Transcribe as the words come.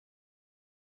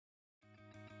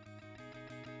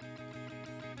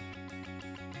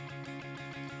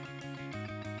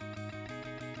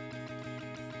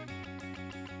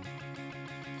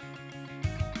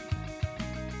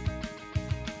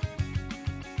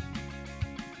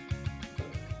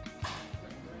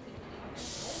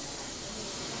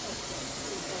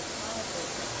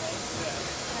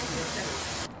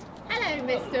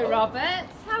Mr.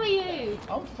 Roberts. How are you?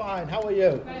 I'm fine, how are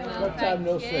you? Very well, Long time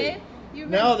no thank see. you.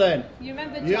 Now then, you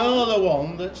remember John? you're the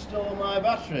one that stole my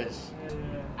batteries.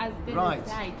 I was going Right. to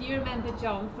say, do you remember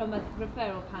John from a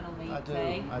referral panel meeting?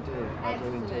 I do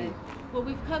indeed. Excellent. Well,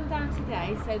 we've come down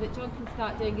today so that John can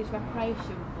start doing his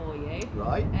reparation for you.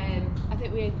 Right. I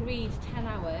think we agreed 10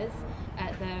 hours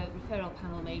at the referral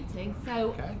panel meeting. So,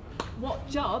 Okay. what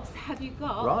jobs have you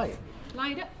got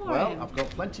lined up for him? Well, I've got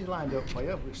plenty lined up for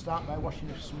you. We'll start by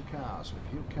washing some cars, a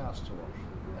few cars to wash.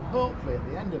 And hopefully at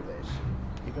the end of this,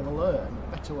 you're going to learn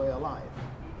a better way of life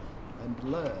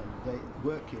and learn the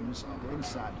workings, the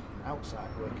inside and outside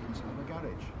workings of a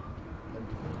garage,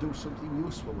 and do something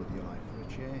useful with your life for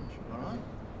a change. All right?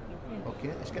 Okay,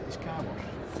 let's get this car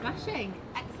washed. Smashing.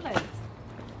 Excellent.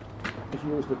 Just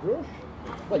use the brush.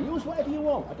 Well, use whatever you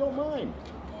want, I don't mind.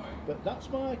 But that's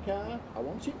my car, I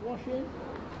want it washing,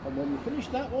 and when you finish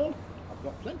that one, I've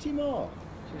got plenty more.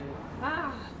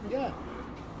 Ah. Yeah.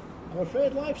 I'm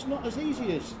afraid life's not as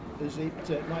easy as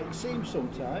it might seem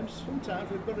sometimes.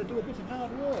 Sometimes we've got to do a bit of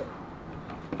hard work.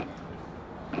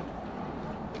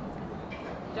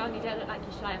 John, you don't look like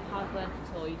you're shy of hard work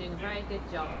at all. You're doing a very good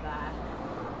job there.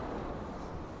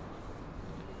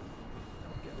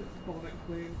 Get the bonnet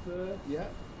clean first. Yeah.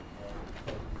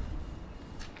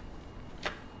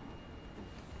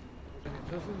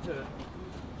 Doesn't it?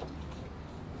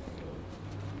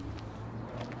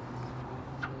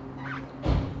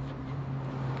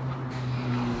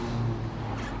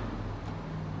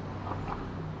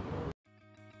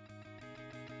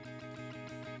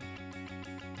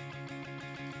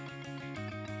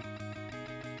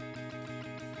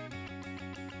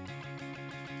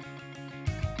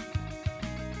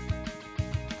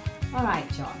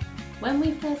 Alright, John, when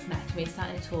we first met and we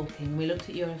started talking, we looked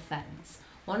at your offence.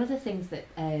 One of the things that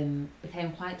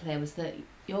became quite clear was that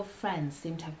your friends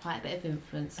seemed to have quite a bit of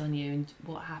influence on you and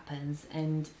what happens,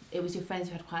 and it was your friends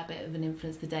who had quite a bit of an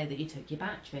influence the day that you took your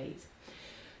batteries.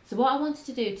 So what I wanted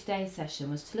to do today's session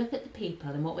was to look at the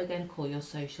people in what we're going to call your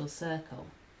social circle.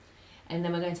 And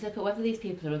then we're going to look at whether these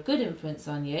people are a good influence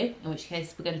on you, in which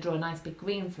case we're going to draw a nice big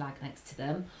green flag next to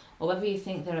them, or whether you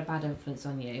think they're a bad influence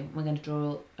on you, we're going to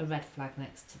draw a red flag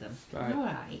next to them. Right.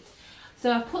 Alright.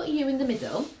 So I've put you in the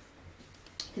middle,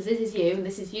 because this is you, and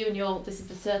this is you and this is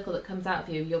the circle that comes out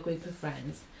of you, your group of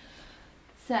friends.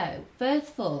 So, first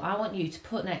of all, I want you to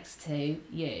put next to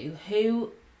you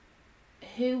who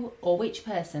or which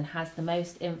person has the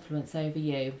most influence over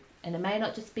you. And it may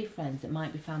not just be friends, it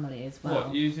might be family as well.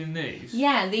 What, using these?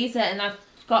 Yeah, these are, and I've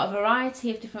got a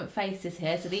variety of different faces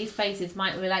here, so these faces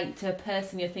might relate to a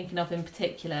person you're thinking of in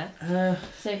particular.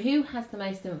 So who has the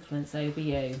most influence over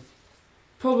you?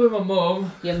 Probably my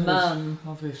mum. Your mum.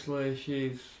 Obviously,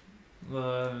 she's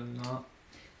learned that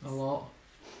a lot.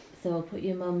 So I'll put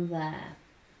your mum there.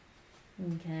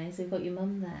 Okay, so we've got your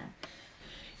mum there.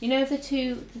 You know the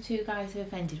two guys who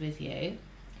offended with you?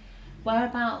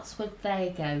 Whereabouts would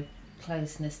they go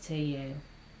closeness to you?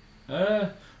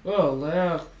 Well, they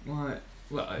are like,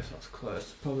 well, if that's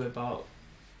close, probably about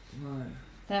like.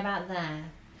 They're about there.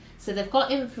 So they've got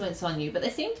influence on you, but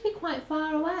they seem to be quite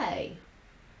far away.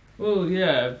 Well,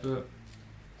 yeah, but.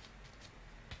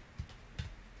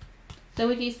 So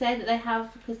would you say that they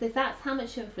have, because if that's how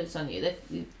much influence on you,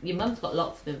 your mum's got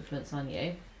lots of influence on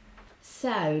you.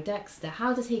 So, Dexter,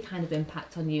 how does he kind of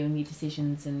impact on you and your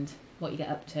decisions and what you get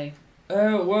up to?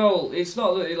 Well, it's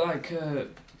not that he like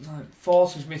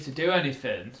forces me to do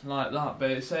anything like that,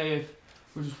 but say if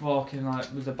we're just walking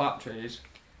like with the batteries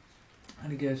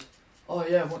and he goes, oh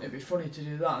yeah, wouldn't it be funny to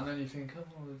do that? And then you think,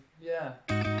 oh yeah.